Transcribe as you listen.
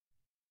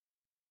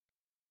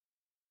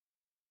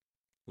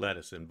Let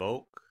us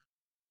invoke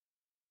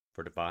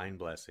for divine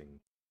blessing.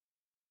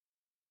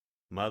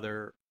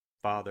 Mother,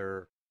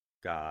 Father,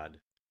 God,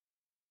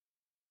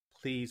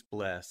 please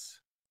bless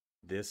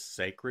this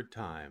sacred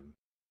time.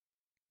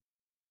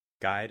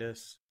 Guide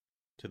us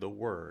to the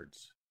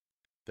words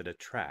that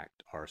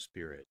attract our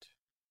spirit.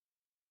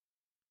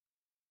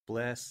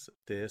 Bless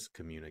this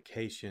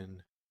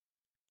communication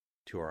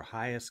to our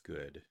highest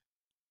good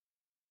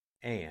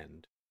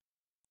and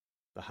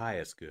the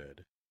highest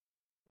good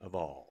of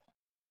all.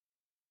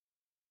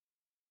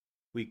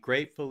 We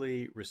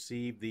gratefully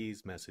receive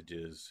these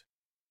messages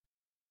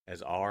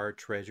as our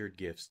treasured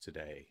gifts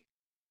today.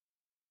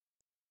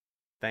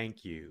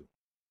 Thank you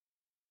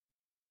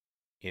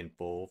in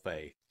full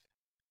faith.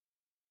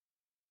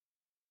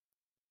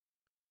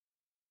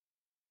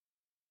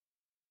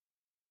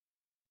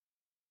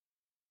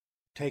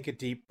 Take a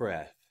deep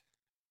breath.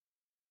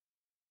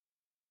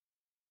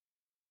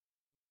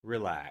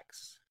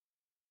 Relax.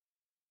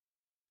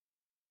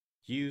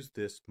 Use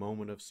this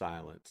moment of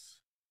silence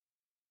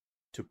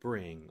to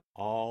bring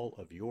all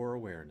of your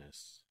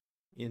awareness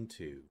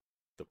into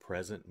the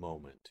present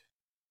moment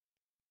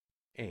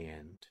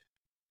and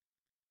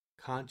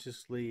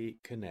consciously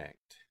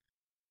connect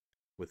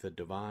with the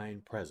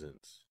divine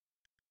presence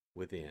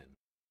within.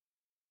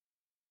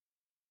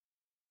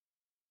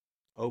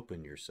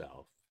 Open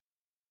yourself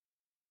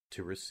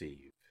to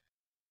receive.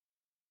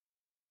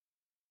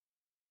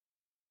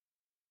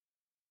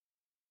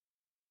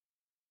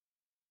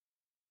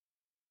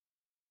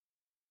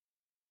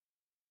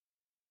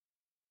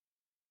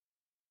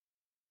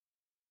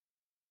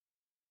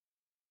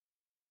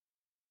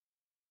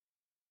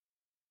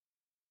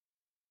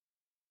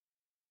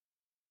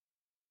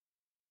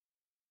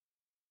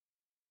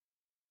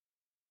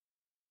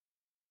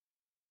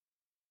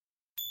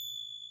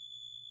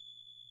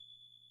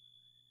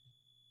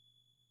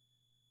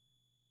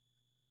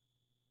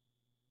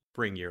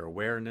 Bring your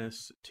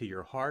awareness to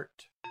your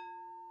heart.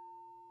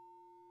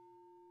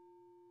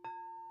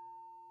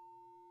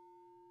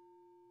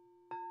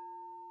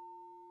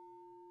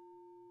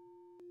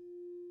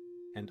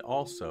 And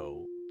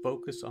also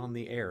focus on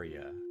the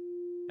area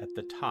at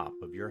the top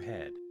of your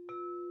head.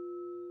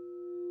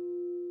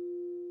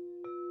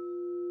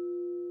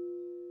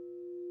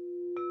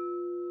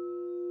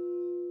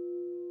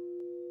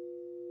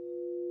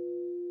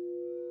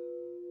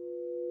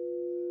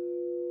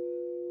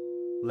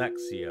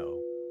 Lectio.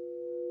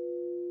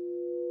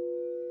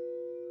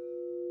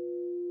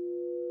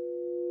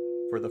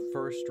 For the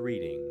first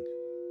reading,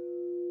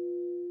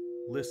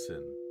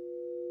 listen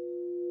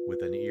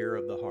with an ear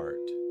of the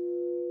heart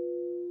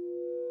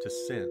to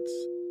sense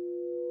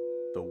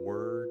the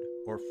word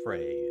or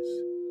phrase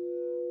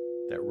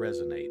that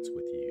resonates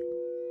with you.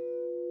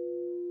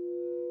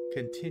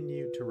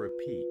 Continue to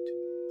repeat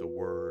the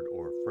word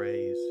or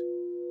phrase.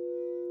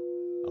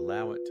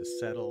 Allow it to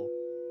settle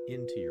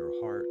into your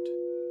heart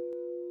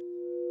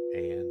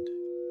and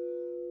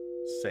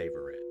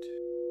savor it.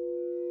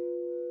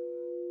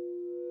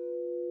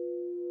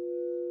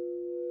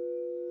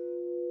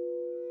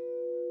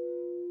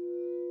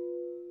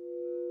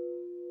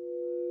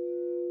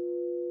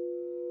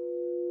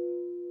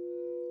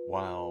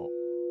 While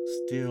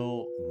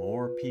still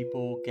more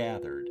people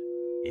gathered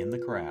in the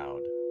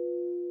crowd,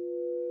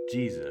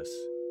 Jesus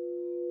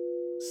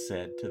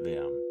said to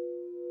them,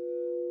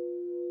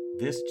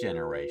 "This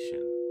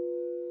generation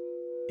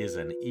is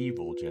an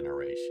evil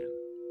generation.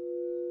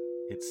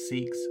 It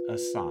seeks a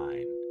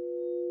sign,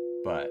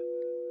 but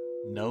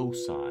no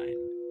sign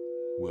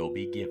will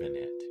be given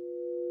it,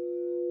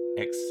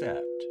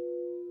 except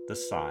the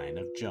sign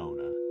of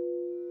Jonah.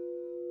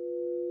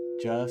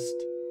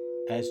 Just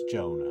as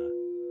Jonah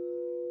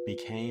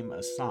became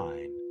a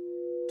sign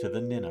to the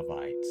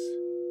Ninevites,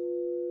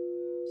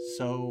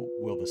 so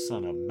will the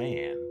Son of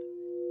Man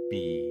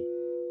be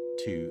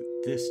to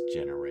this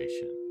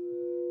generation.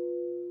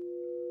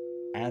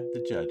 At the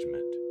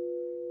judgment,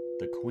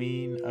 the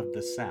Queen of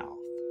the South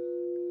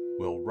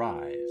will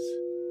rise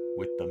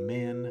with the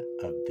men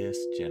of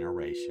this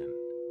generation,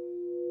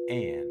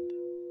 and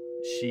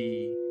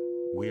she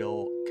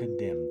will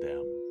condemn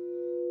them,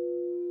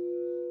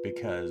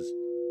 because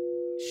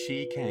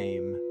she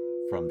came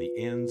from the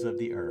ends of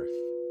the earth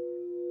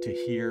to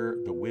hear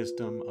the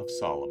wisdom of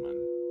Solomon,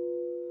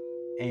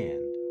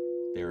 and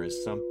there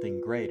is something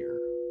greater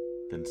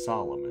than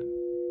Solomon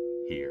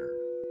here.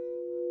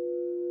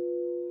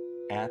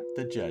 At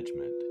the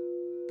judgment,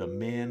 the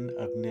men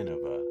of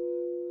Nineveh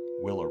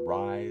will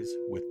arise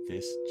with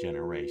this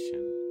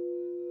generation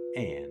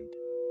and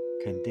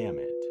condemn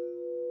it,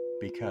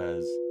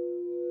 because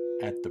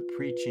at the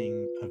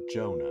preaching of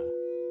Jonah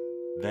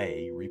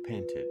they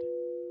repented,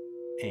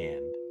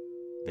 and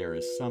there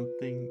is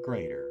something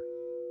greater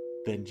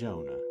than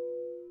Jonah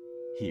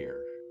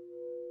here."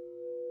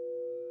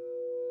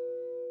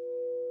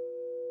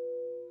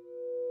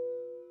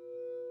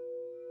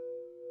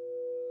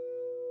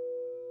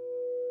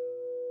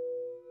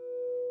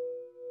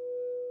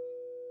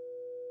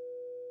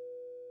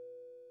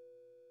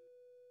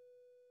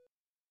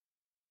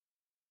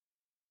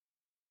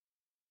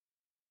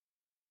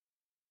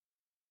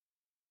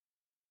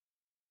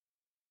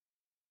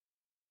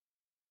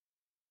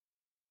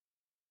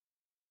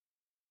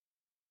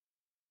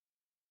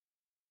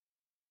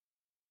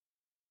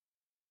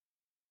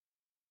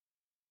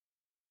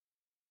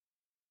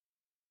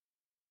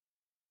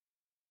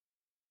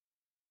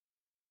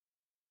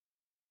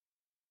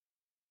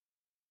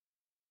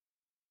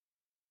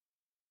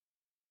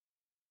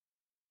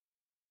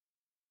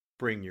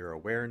 Bring your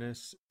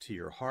awareness to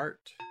your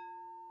heart.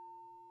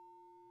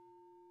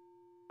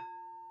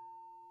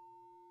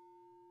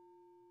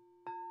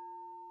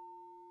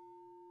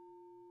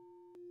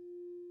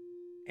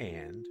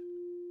 And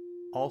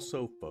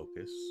also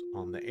focus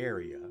on the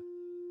area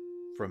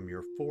from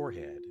your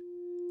forehead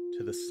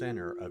to the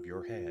center of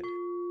your head.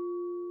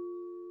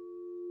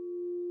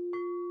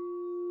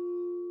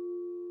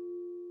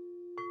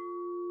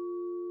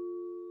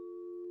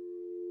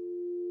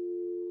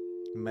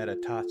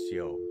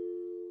 Meditatio.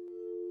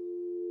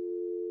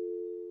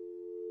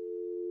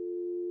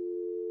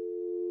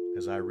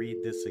 As I read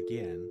this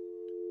again,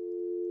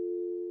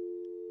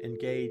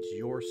 engage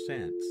your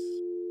sense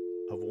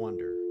of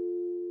wonder.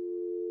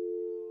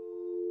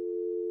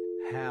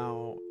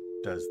 How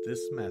does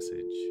this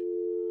message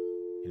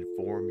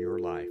inform your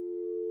life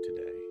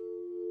today?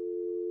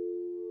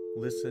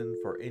 Listen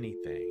for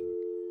anything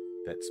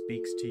that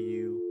speaks to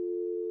you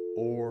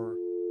or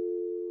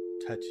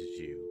touches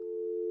you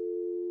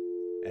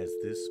as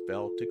this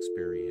felt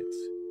experience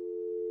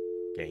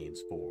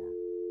gains form.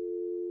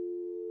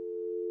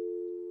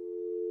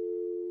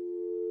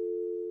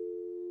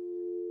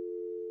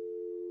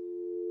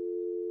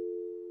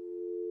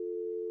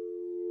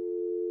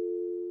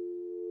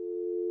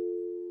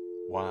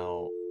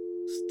 While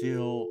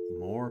still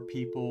more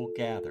people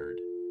gathered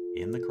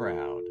in the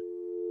crowd,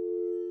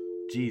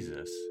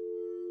 Jesus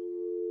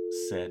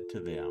said to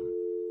them,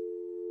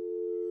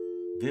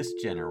 "This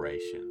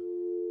generation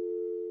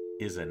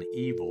is an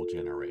evil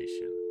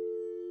generation.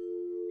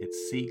 It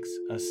seeks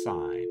a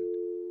sign,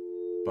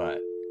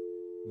 but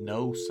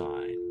no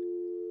sign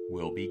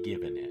will be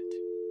given it,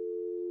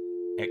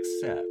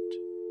 except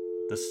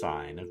the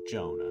sign of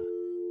Jonah.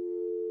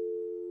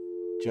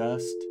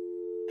 Just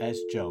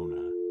as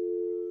Jonah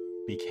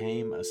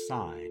became a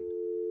sign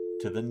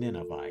to the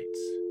Ninevites,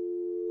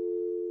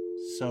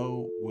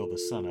 so will the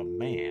Son of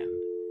Man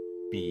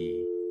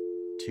be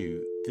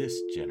to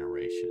this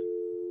generation.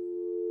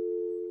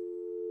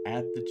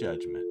 At the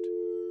judgment,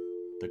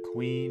 the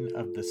Queen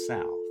of the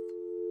South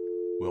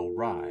will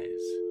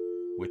rise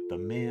with the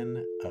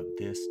men of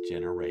this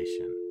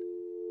generation,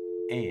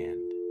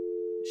 and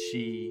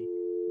she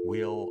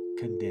will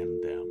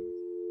condemn them,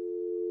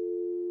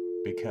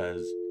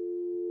 because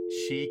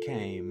she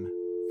came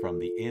from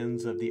the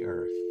ends of the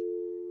earth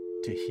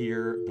to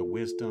hear the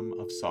wisdom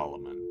of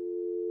Solomon,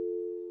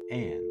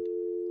 and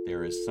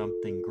there is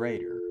something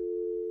greater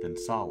than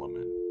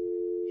Solomon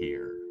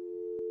here.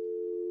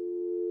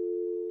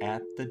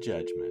 At the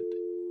judgment,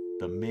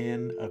 the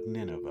men of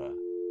Nineveh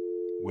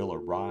will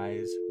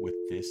arise with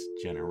this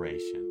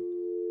generation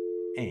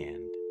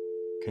and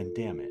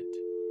condemn it,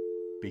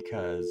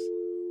 because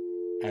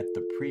at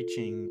the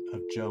preaching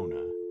of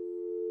Jonah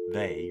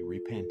they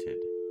repented,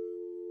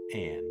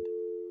 and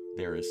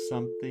there is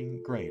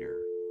something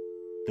greater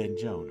than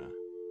Jonah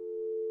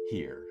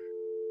here."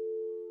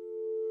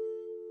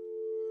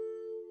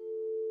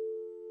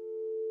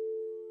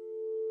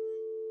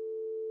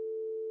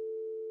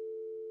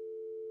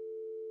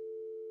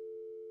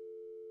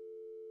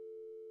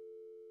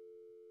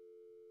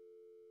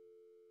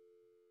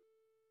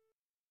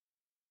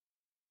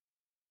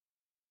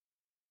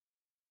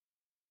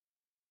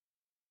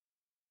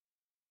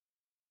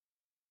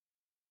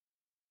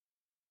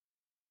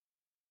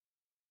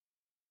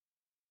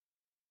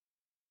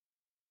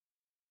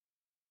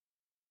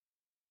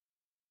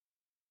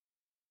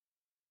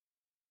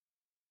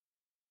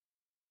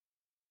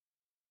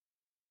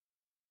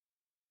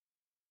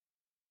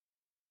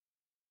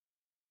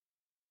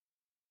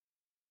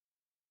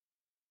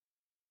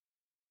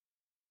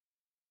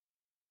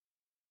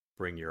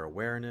 Bring your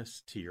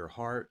awareness to your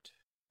heart.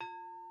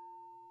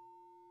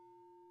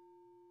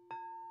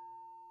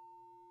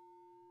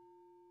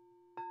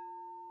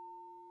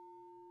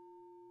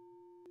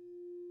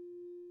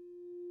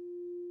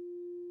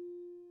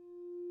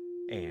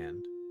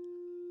 And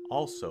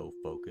also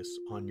focus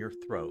on your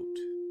throat.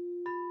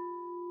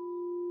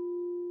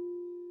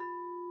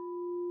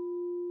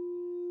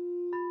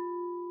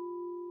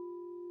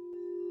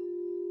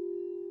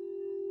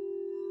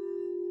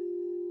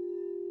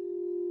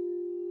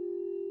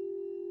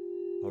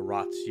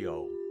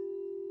 Oratio.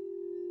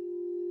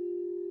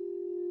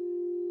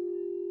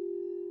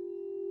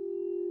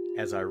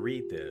 As I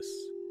read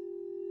this,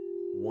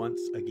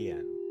 once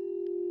again,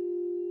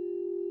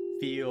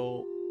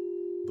 feel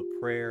the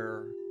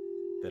prayer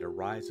that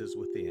arises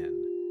within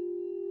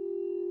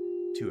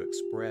to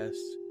express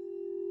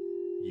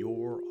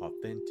your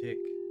authentic,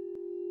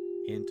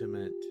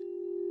 intimate,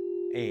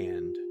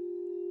 and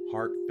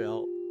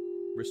heartfelt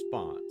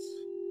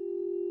response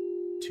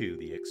to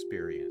the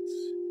experience.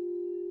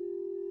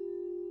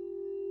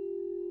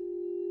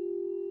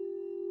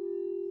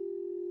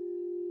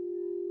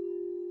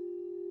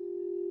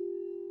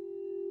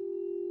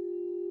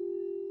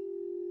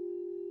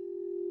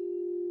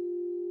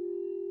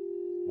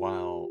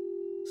 While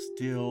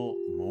still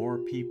more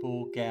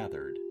people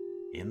gathered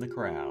in the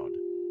crowd,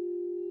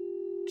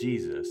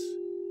 Jesus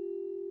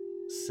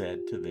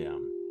said to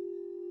them,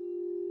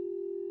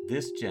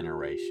 "This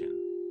generation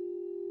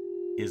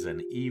is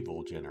an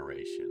evil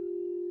generation.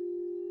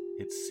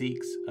 It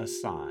seeks a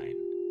sign,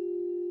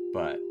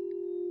 but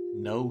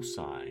no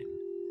sign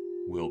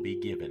will be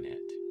given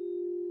it,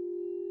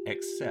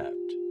 except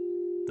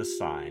the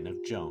sign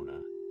of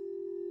Jonah.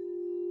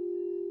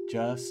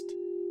 Just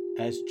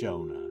as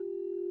Jonah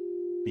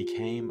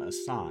became a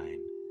sign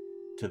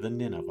to the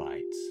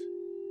Ninevites,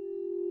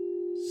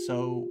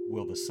 so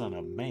will the Son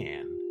of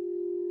Man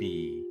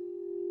be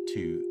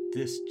to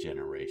this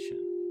generation.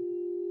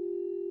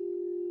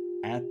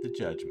 At the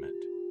judgment,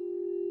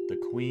 the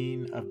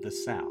Queen of the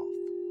South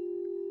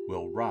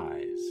will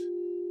rise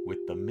with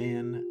the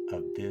men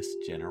of this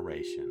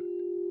generation,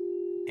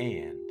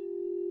 and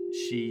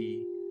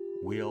she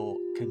will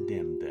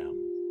condemn them,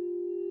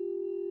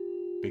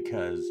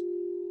 because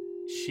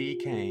she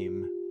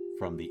came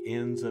from the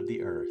ends of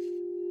the earth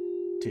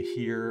to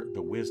hear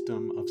the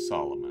wisdom of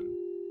Solomon,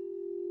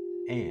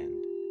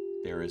 and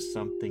there is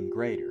something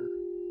greater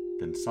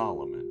than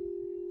Solomon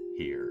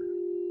here.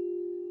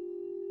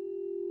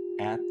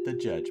 At the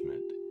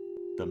judgment,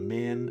 the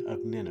men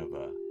of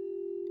Nineveh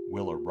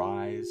will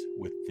arise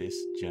with this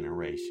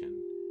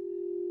generation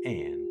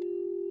and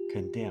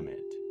condemn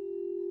it,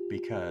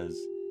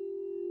 because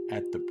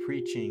at the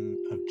preaching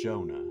of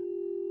Jonah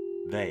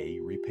they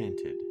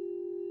repented,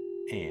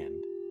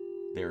 and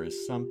there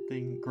is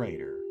something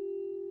greater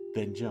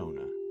than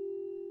Jonah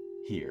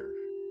here.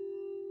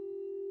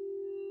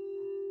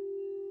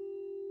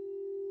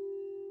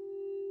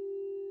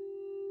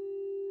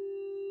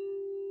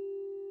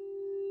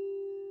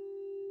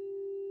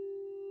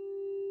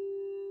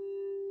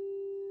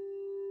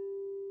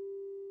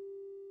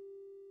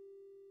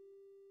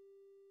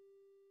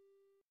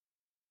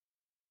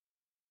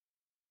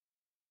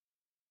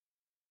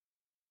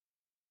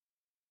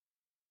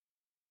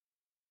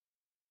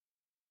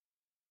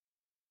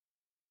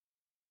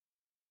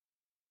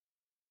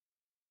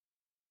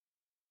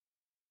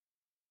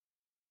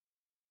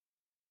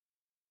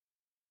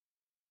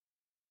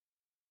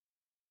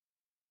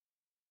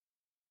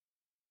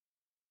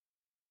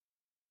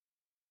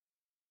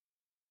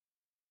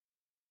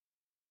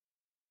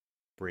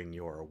 Bring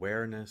your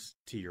awareness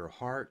to your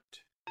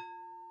heart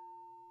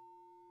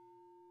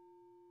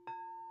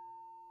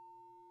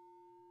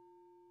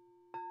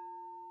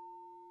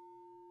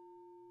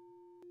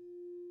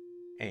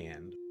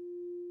and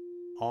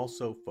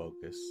also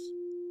focus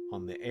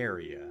on the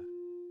area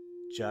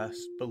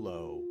just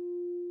below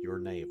your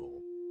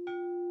navel.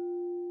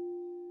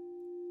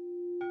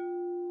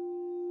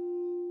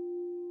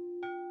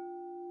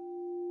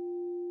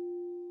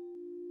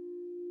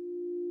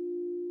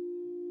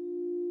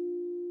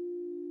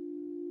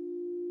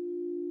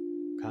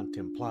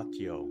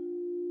 Contemplatio.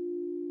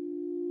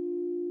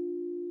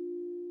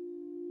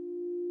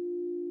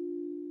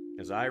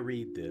 As I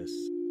read this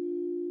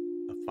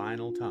a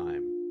final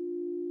time,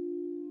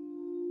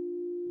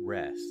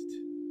 rest.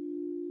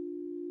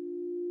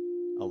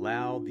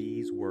 Allow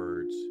these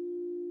words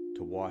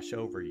to wash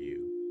over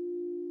you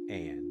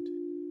and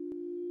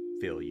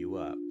fill you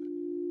up.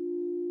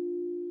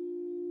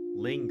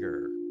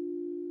 Linger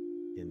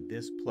in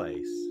this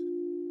place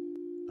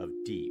of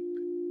deep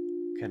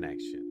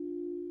connection.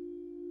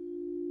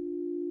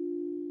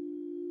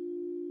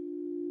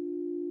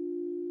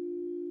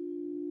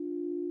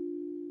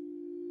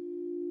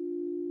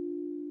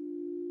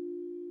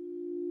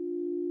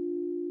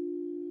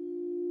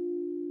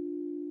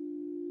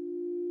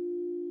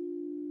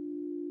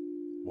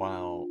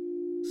 While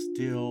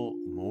still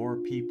more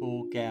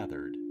people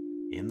gathered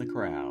in the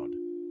crowd,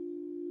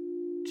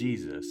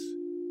 Jesus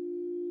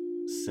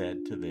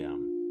said to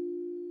them,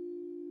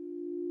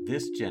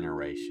 "This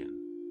generation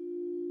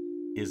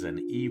is an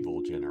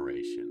evil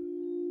generation.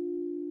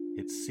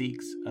 It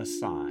seeks a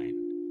sign,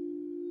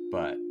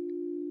 but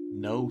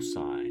no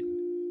sign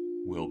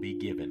will be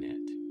given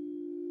it,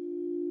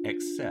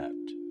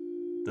 except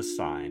the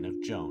sign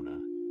of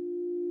Jonah.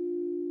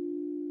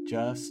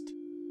 Just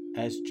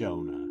as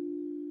Jonah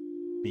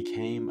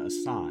became a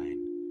sign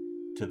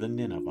to the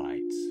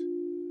Ninevites,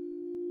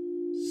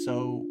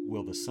 so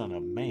will the Son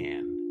of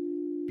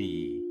Man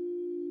be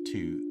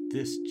to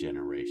this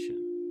generation.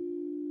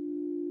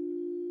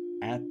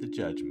 At the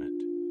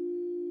judgment,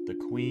 the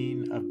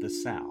Queen of the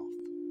South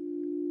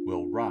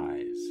will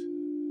rise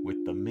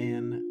with the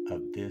men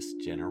of this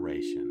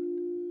generation,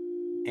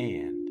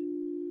 and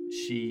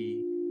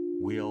she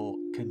will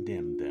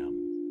condemn them,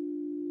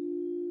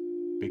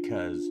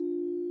 because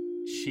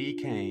she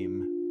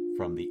came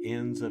from the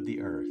ends of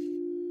the earth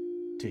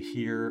to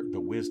hear the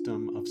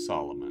wisdom of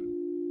Solomon,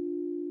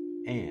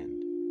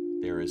 and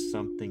there is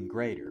something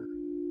greater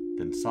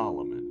than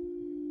Solomon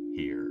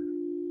here.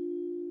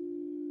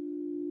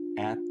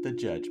 At the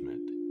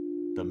judgment,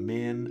 the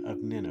men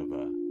of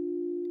Nineveh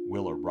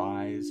will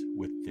arise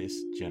with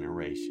this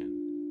generation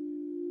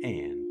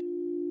and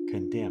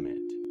condemn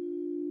it,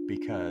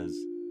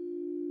 because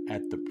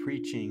at the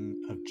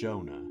preaching of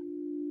Jonah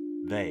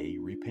they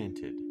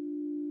repented,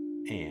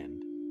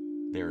 and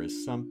there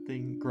is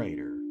something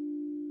greater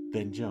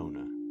than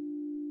Jonah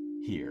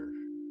here.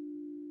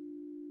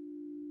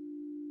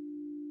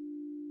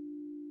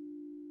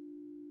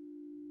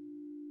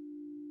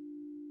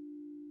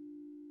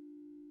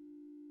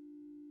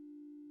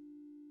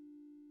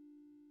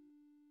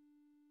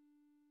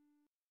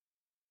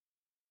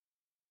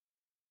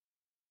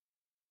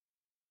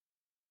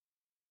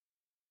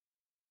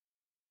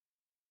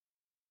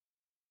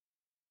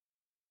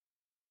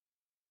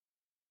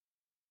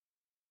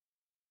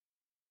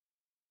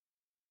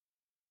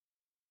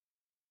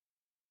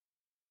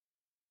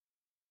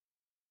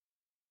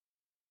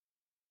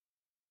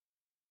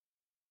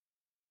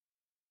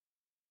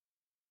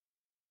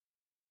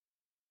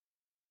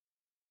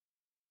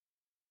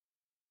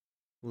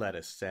 Let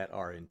us set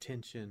our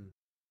intention.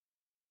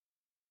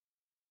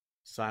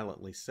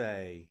 Silently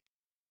say,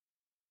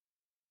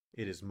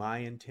 "It is my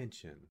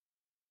intention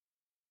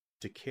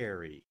to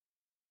carry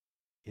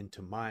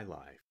into my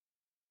life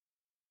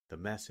the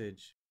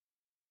message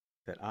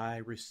that I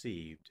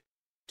received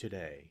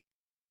today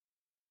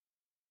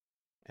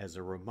as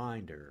a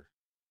reminder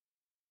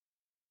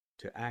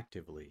to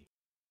actively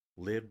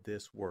live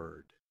this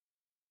word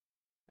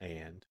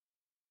and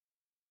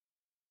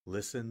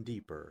listen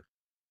deeper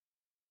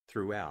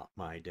throughout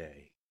my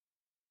day."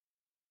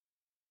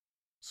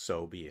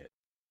 So be it.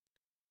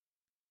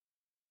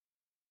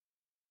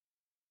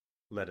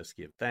 Let us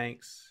give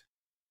thanks.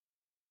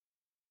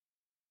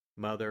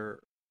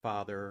 Mother,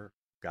 Father,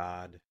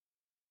 God,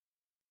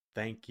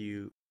 thank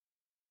you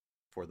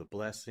for the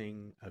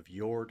blessing of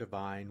your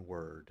divine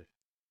word.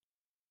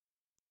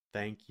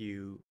 Thank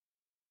you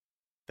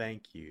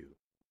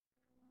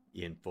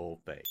in full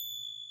faith.